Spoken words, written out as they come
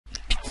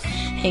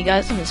Hey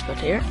guys, I'm Spud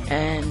here,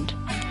 and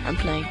I'm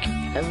playing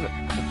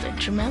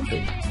Adventure Map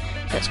with,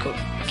 that's called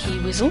Key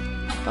Whistle,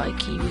 by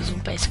Key Whistle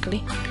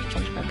basically,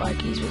 changed my by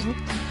Key Whistle.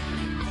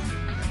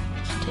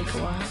 Take a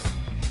while.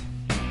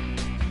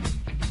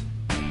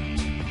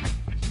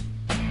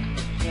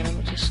 Yeah, let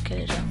me just get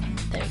it up.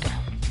 There we go.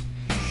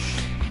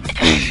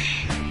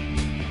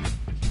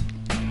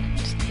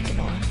 Just taking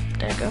a while.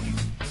 There we go.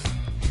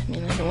 Give me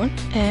another one,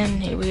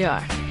 and here we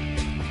are.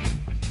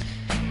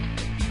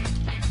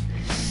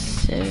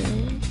 So,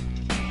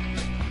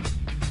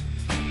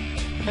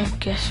 I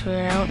guess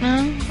we're out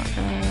now.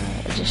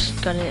 I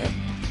just got it.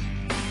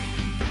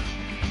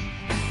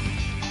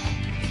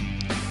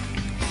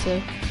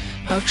 So,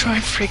 I'll try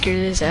and figure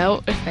this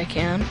out if I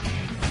can.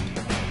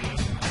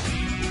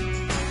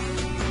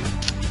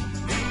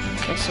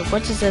 Okay, so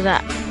what does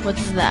that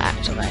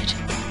activate?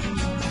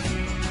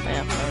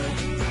 Yeah, probably.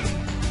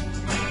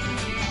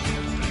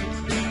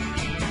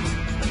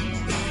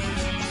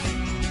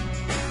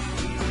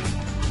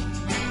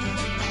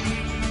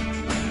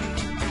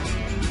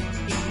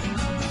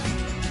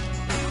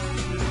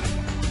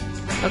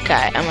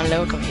 Okay, I'm a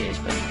little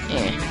confused, but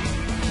yeah.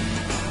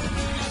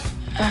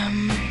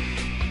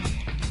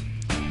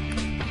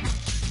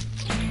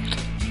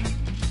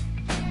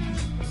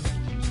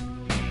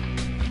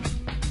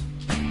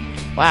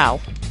 Wow.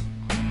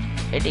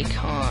 Really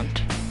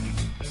can't.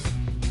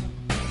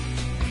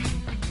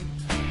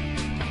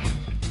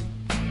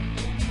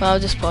 Well, I'll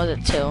just pause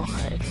it till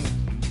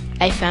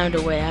I found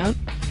a way out.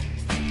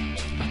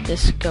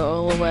 Just go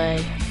all the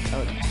way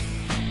out there.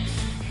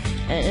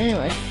 And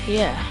anyway,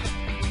 yeah.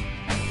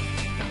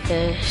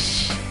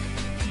 This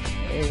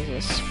is a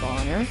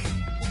spawner,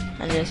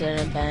 and there's an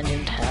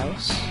abandoned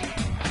house.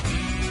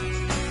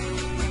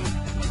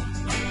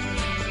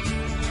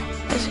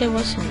 Let's see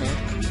what's in there.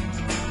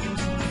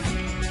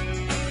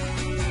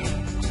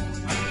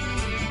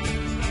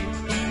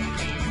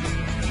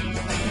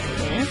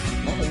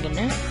 Nothing in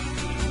there.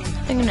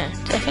 Nothing in there.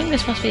 I think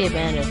this must be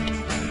abandoned.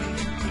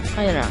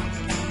 I don't know.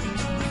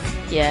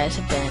 Yeah, it's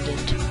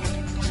abandoned.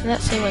 So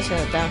let's see what's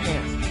down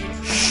here.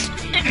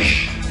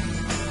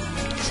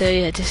 So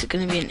yeah, this is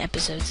going to be in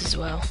episodes as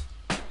well.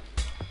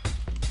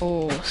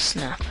 Oh,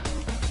 snap.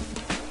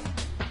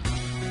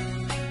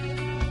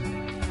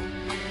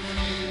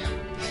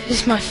 This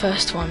is my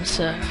first one,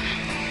 so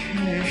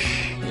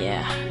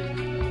yeah.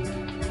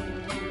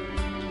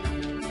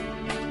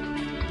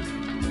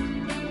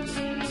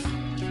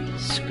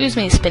 Excuse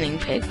me, spinning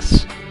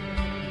pigs.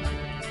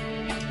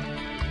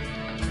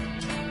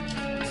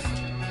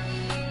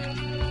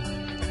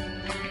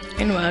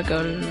 Anyway, I'll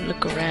go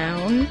look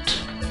around.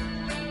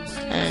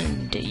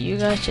 And you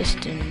guys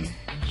just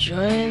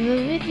enjoy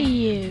the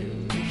video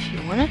if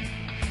you wanna.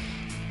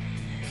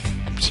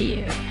 Up to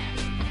you.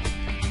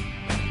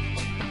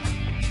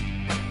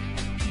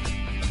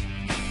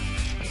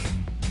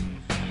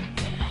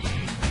 Okay.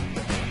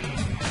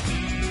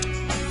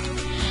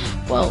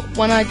 Well,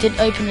 when I did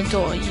open the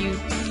door,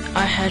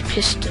 I had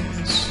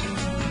pistons.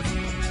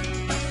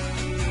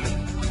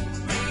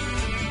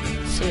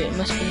 So it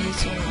must be here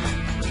somewhere.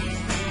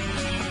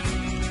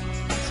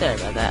 Sorry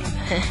about that.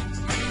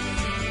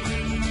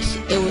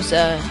 It was,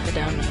 I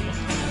don't know.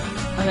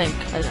 I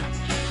don't know.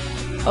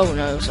 Oh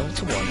no, it was on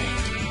to warning.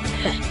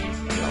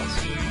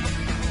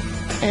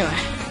 Anyway,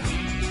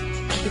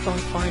 keep on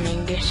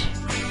finding it.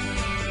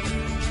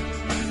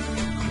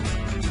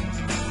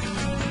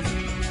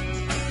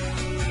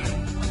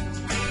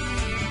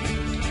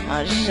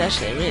 Oh, this is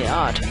actually really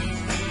hard.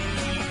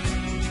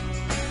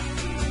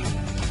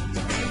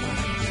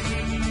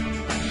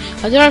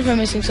 I don't know if I'm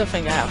missing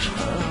something out.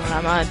 Or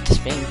am I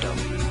just being dumb?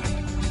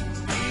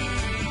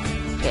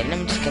 Okay, let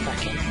me just get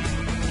back in.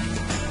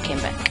 Came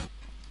back.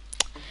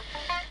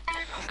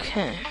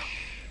 Okay.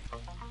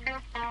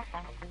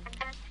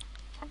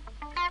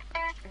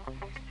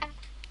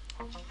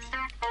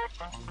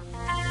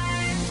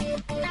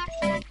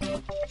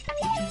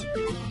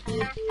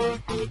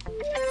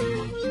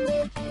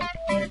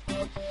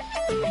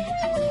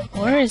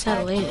 Where is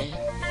that leading?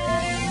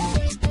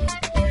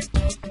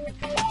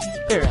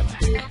 Be right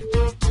back.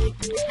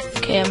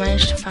 Okay, I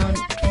managed to find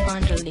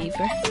a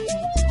lever.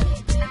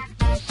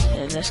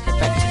 Let's get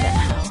back to that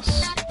house.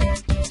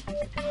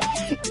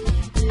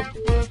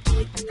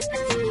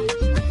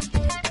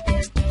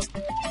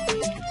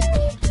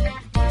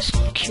 Just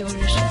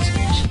curious what's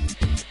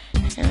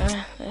next.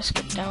 Anyway, let's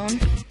get down.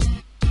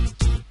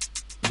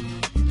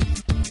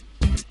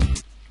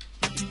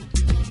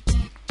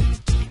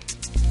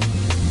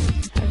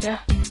 There we go.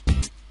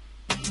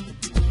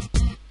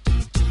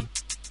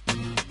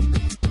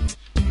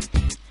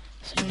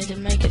 So I need to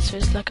make it so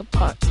it's like a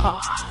part.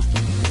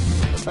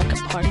 It's like a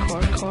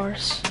parkour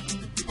course.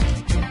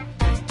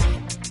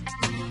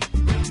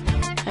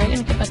 How are you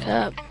gonna get back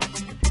up?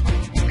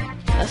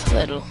 That's a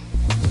little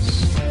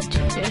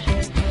stupid.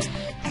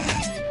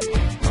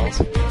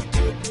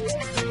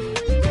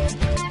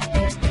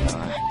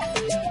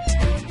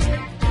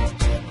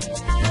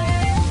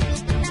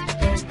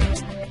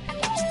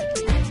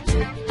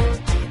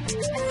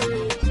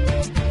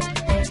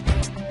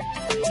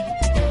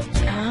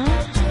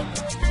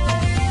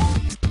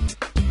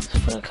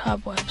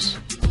 cobwebs.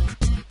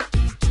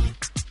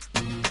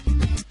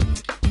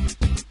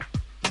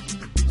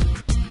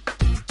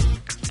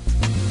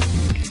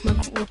 My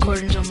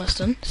recording's almost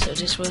done, so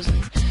this wasn't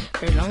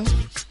very long,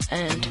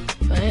 and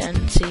bye,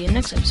 and see you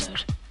next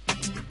episode.